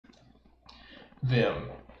Vim.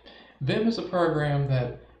 Vim is a program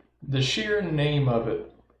that the sheer name of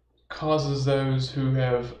it causes those who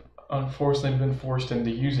have unfortunately been forced into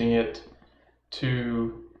using it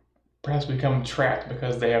to perhaps become trapped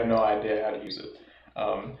because they have no idea how to use it.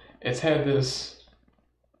 It's had this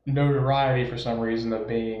notoriety for some reason of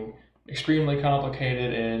being extremely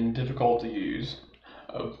complicated and difficult to use.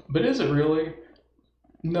 But is it really?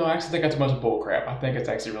 No, I actually think that's a bunch of bullcrap. I think it's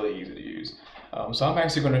actually really easy to use. So I'm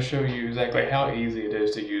actually going to show you exactly how easy it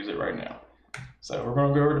is to use it right now. So we're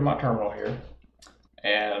going to go over to my terminal here,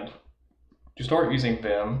 and to start using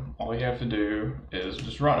Vim, all you have to do is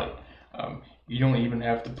just run it. You don't even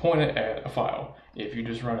have to point it at a file. If you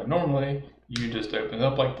just run it normally, you just open it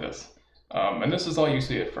up like this. And this is all you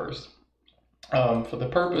see at first. For the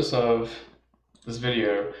purpose of this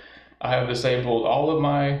video, I have disabled all of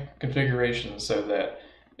my configurations so that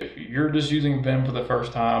if you're just using Vim for the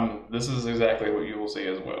first time, this is exactly what you will see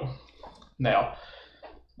as well. Now,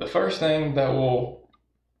 the first thing that will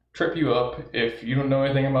trip you up if you don't know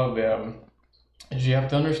anything about Vim is you have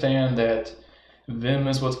to understand that Vim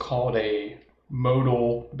is what's called a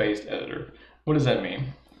modal-based editor. What does that mean?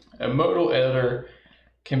 A modal editor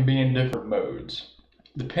can be in different modes.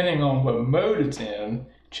 Depending on what mode it's in,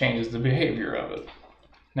 changes the behavior of it.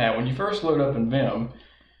 Now, when you first load up in Vim,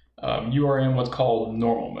 you are in what's called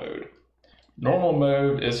normal mode. Normal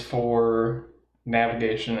mode is for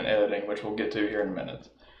navigation and editing, which we'll get to here in a minute.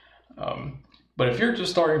 But if you're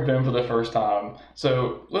just starting Vim for the first time,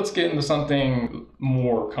 so let's get into something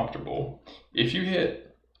more comfortable. If you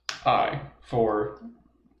hit I for,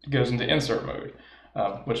 it goes into insert mode,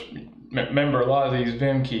 which remember a lot of these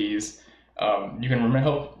Vim keys, you can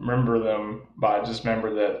help remember them by just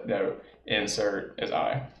remember that insert is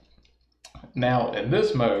I. Now in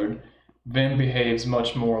this mode, Vim behaves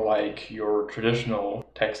much more like your traditional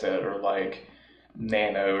text editor like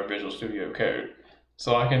Nano or Visual Studio Code.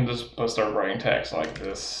 So I can just start writing text like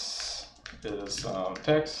this is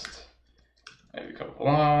text, maybe a couple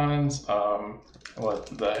lines. What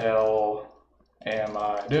the hell am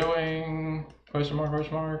I doing? Question mark,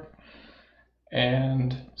 question mark.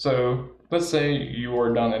 And so let's say you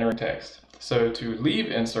are done entering text. So to leave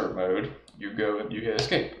insert mode, you hit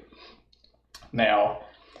escape. Now,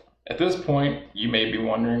 at this point, you may be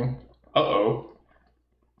wondering, uh-oh,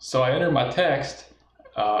 so I enter my text,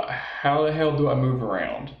 how the hell do I move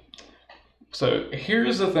around? So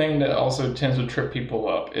here's the thing that also tends to trip people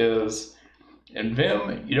up is in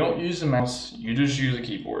Vim, you don't use the mouse, you just use a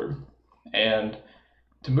keyboard. And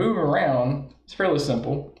to move around, it's fairly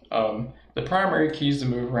simple. The primary keys to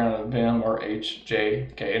move around in Vim are H,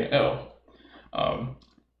 J, K, and L.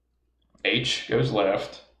 H goes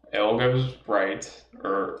left, L goes right,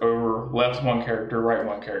 or over left one character, right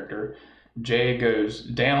one character. J goes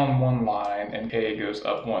down one line, and K goes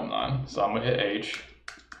up one line. So I'm gonna hit H.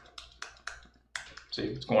 See,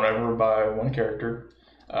 it's going over by one character.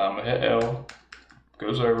 I'm gonna hit L,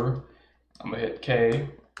 goes over. I'm gonna hit K,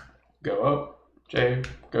 go up, J,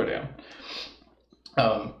 go down.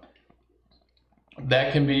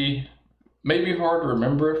 That can be maybe hard to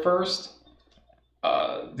remember at first.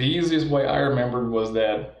 The easiest way I remembered was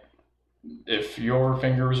that if your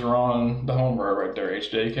fingers are on the home row right there,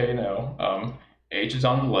 H, J, K, and L, H is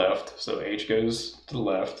on the left, so H goes to the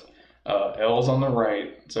left. L is on the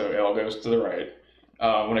right, so L goes to the right.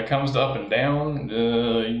 When it comes to up and down,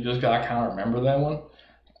 you just gotta kind of remember that one.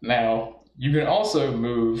 Now, you can also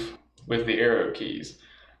move with the arrow keys,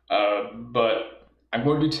 but I'm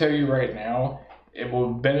going to tell you right now, it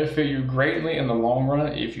will benefit you greatly in the long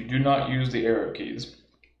run if you do not use the arrow keys.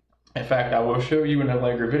 In fact, I will show you in a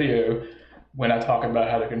later video when I talk about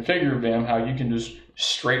how to configure Vim, how you can just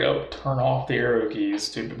straight up turn off the arrow keys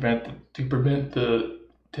to prevent the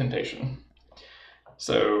temptation.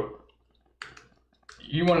 So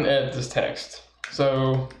you want to edit this text.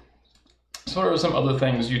 So what are some other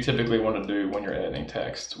things you typically want to do when you're editing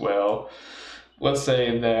text? Well, let's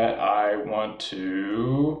say that I want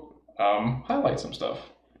to highlight some stuff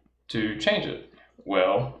to change it.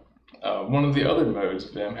 Well, one of the other modes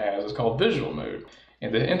Vim has is called visual mode.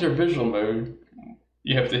 And to enter visual mode,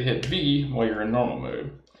 you have to hit V while you're in normal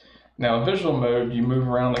mode. Now in visual mode, you move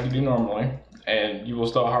around like you do normally, and you will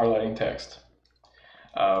start highlighting text.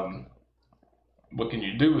 What can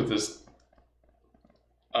you do with this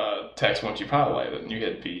text once you've highlighted it and you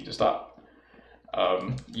hit V to stop?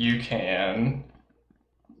 You can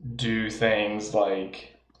do things like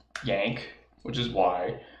yank, which is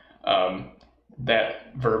Y.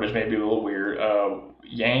 That verbiage may be a little weird.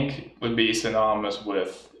 Yank would be synonymous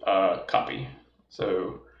with copy.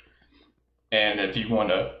 So, and if you want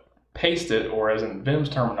to paste it, or as in Vim's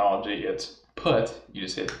terminology, it's put, you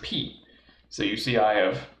just hit P. So you see I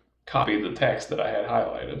have copied the text that I had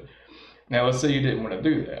highlighted. Now let's say you didn't want to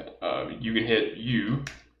do that. You can hit U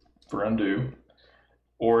for undo,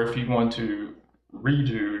 or if you want to redo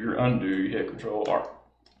your undo, you hit Control R,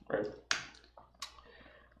 right?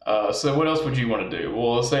 So what else would you want to do?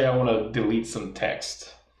 Well, let's say I want to delete some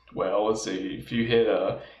text. Well, let's see, if you hit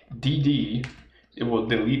DD, it will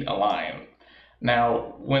delete a line.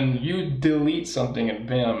 Now, when you delete something in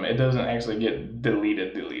Vim, it doesn't actually get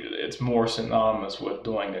deleted. It's more synonymous with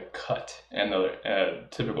doing a cut and a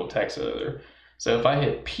typical text editor. So if I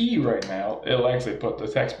hit P right now, it'll actually put the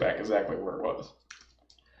text back exactly where it was.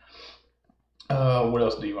 What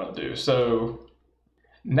else do you want to do? So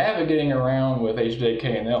navigating around with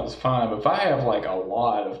HJKNL is fine, but if I have like a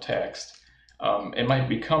lot of text, it might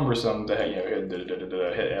be cumbersome to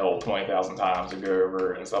hit L 20,000 times and go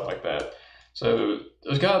over and stuff like that. So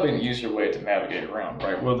there's got to be an easier way to navigate around,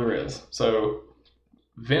 right? Well, there is. So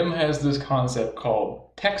Vim has this concept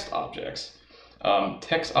called text objects.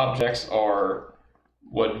 Text objects are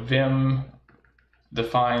what Vim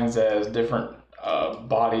defines as different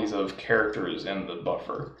bodies of characters in the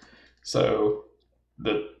buffer. So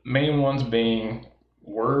the main ones being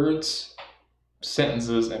words,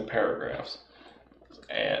 sentences, and paragraphs.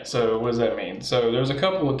 And so what does that mean? So there's a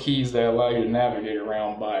couple of keys that allow you to navigate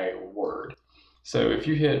around by word. So if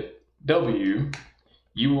you hit W,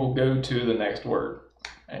 you will go to the next word,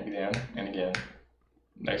 and again,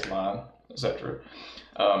 next line, etc.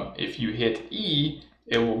 If you hit E,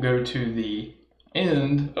 it will go to the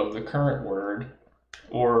end of the current word,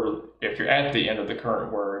 or if you're at the end of the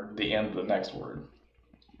current word, the end of the next word.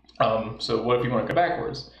 So what if you want to go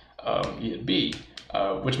backwards? You hit B,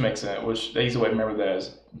 which makes sense, which the easy way to remember that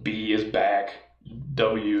is B is back,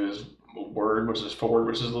 W is word, which is forward,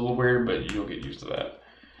 which is a little weird, but you'll get used to that.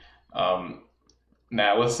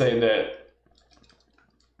 Now let's say that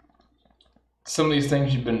some of these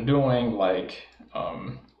things you've been doing, like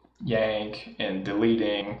yank and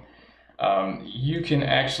deleting, you can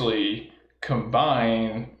actually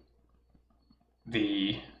combine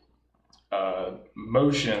the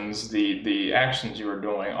motions, the actions you were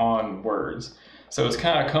doing on words. So it's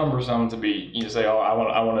kind of cumbersome to be, you say, oh, I want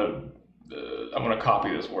to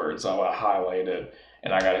copy this word, so I want to highlight it,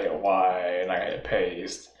 and I got to hit Y, and I got to hit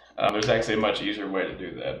paste. There's actually a much easier way to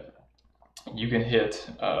do that. You can hit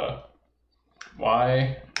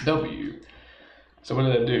Y, W. So what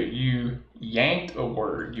did that do? You yanked a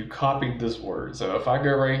word, you copied this word. So if I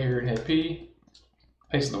go right here and hit P,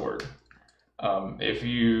 paste the word. If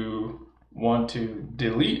you want to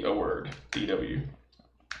delete a word, DW,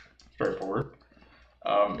 straightforward.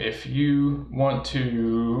 If you want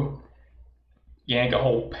to yank a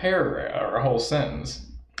whole paragraph or a whole sentence,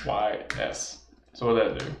 YS. So what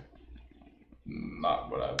did that do? Not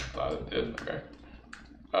what I thought it did. Okay.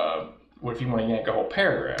 What if you want to yank a whole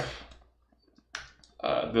paragraph?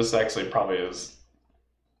 This actually probably is.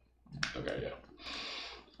 Okay, yeah.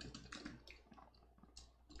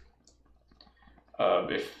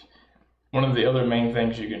 If one of the other main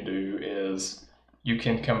things you can do is you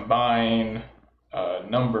can combine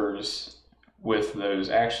numbers with those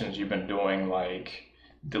actions you've been doing, like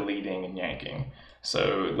deleting and yanking.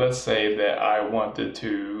 So let's say that I wanted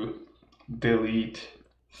to delete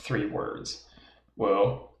 3 words.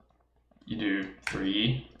 Well, you do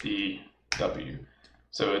 3DW.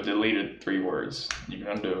 So it deleted 3 words. You can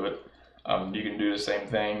undo it. You can do the same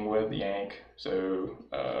thing with yank. So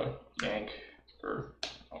yank or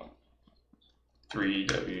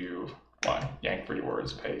 3WY, yank 3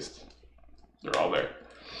 words, paste. They're all there.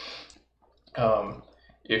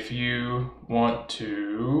 If you want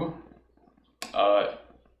to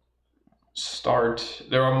start,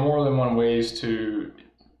 there are more than one ways to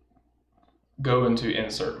go into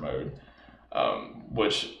insert mode,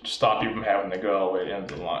 which stop you from having to go all the way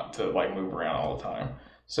into the line to like move around all the time.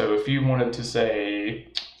 So if you wanted to say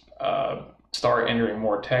start entering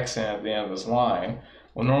more text in at the end of this line,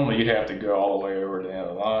 well, normally you'd have to go all the way over to the end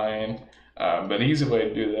of the line. But the easy way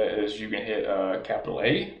to do that is you can hit capital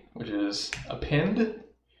A, which is append,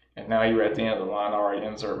 and now you're at the end of the line already,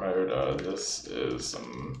 insert mode. This is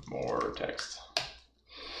some more text.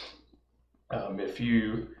 If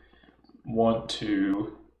you want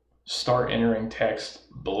to start entering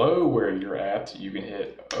text below where you're at, you can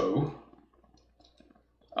hit O.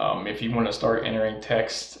 If you want to start entering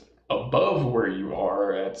text above where you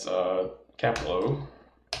are, that's capital O.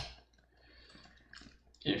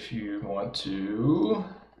 If you want to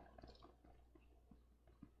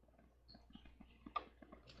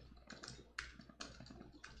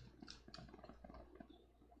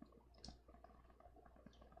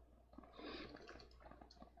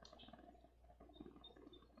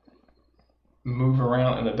move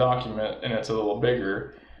around in the document and it's a little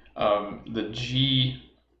bigger, the G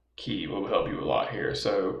key will help you a lot here.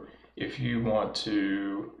 So if you want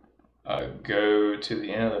to go to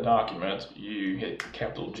the end of the document, you hit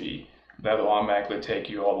capital G. That'll automatically take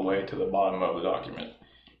you all the way to the bottom of the document.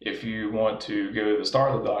 If you want to go to the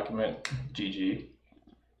start of the document, GG.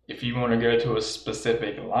 If you want to go to a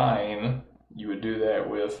specific line, you would do that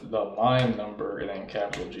with the line number and then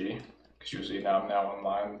capital G, because you see now I'm now on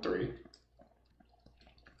line 3.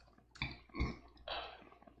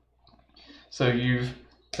 So you've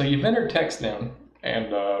entered text in,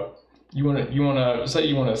 and you want to say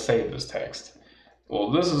you want to save this text.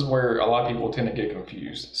 Well, this is where a lot of people tend to get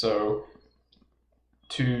confused. So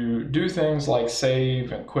to do things like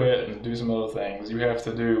save and quit and do some other things, you have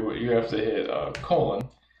to hit colon,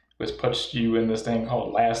 which puts you in this thing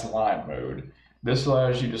called last line mode. This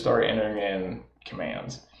allows you to start entering in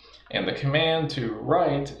commands. And the command to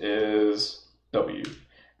write is W.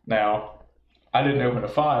 Now, I didn't open a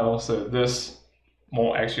file, so this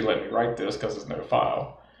won't actually let me write this because there's no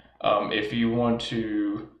file. If you want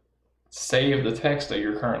to save the text that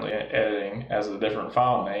you're currently editing as a different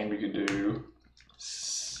file name, you could do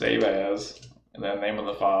save as, and then name of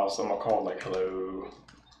the file, so I'm gonna call it like hello.txt,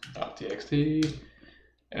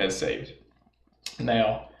 and it's saved.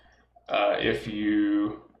 Now, if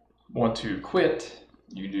you want to quit,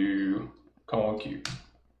 you do :Q.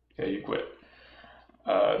 Okay, you quit.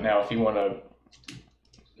 Now, if you want to,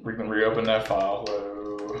 we can reopen that file.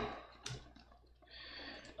 Hello.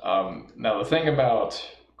 Now, the thing about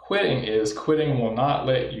quitting is quitting will not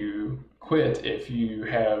let you quit if you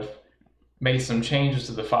have made some changes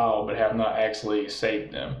to the file but have not actually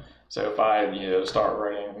saved them. So if I start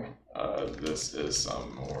writing this is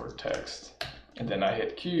some more text, and then I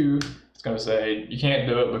hit Q, it's going to say you can't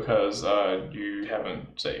do it because you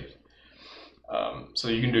haven't saved. So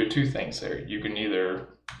you can do two things there. You can either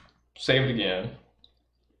save it again,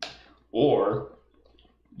 or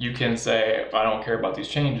you can say I don't care about these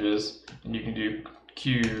changes, and you can do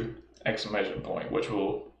Q exclamation point, which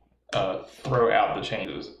will throw out the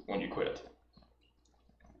changes when you quit.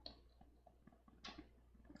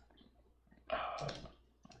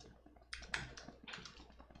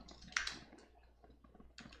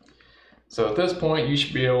 So at this point, you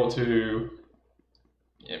should be able to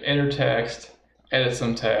enter text, edit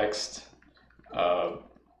some text,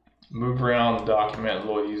 move around the document a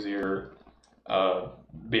little easier,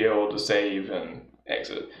 be able to save and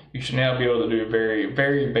exit. You should now be able to do very,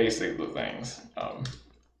 very basic things.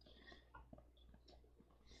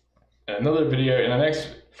 In another video,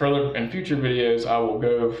 in future videos, I will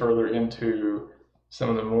go further into some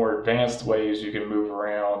of the more advanced ways you can move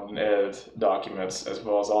around and edit documents, as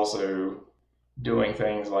well as also doing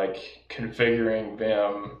things like configuring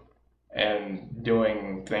Vim and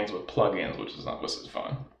doing things with plugins, which is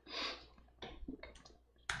fun.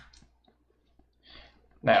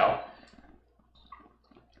 Now,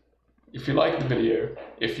 if you like the video,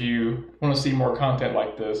 if you want to see more content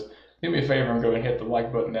like this, do me a favor and go and hit the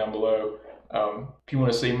like button down below. If you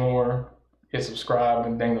want to see more, hit subscribe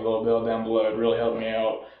and ding the little bell down below. It really helped me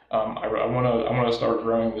out. I want to start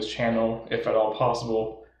growing this channel if at all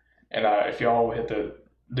possible. And if y'all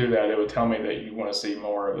do that, it would tell me that you want to see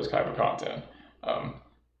more of this type of content.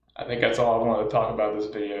 I think that's all I wanted to talk about this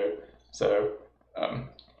video. So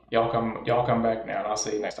y'all come back now, and I'll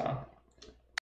see you next time.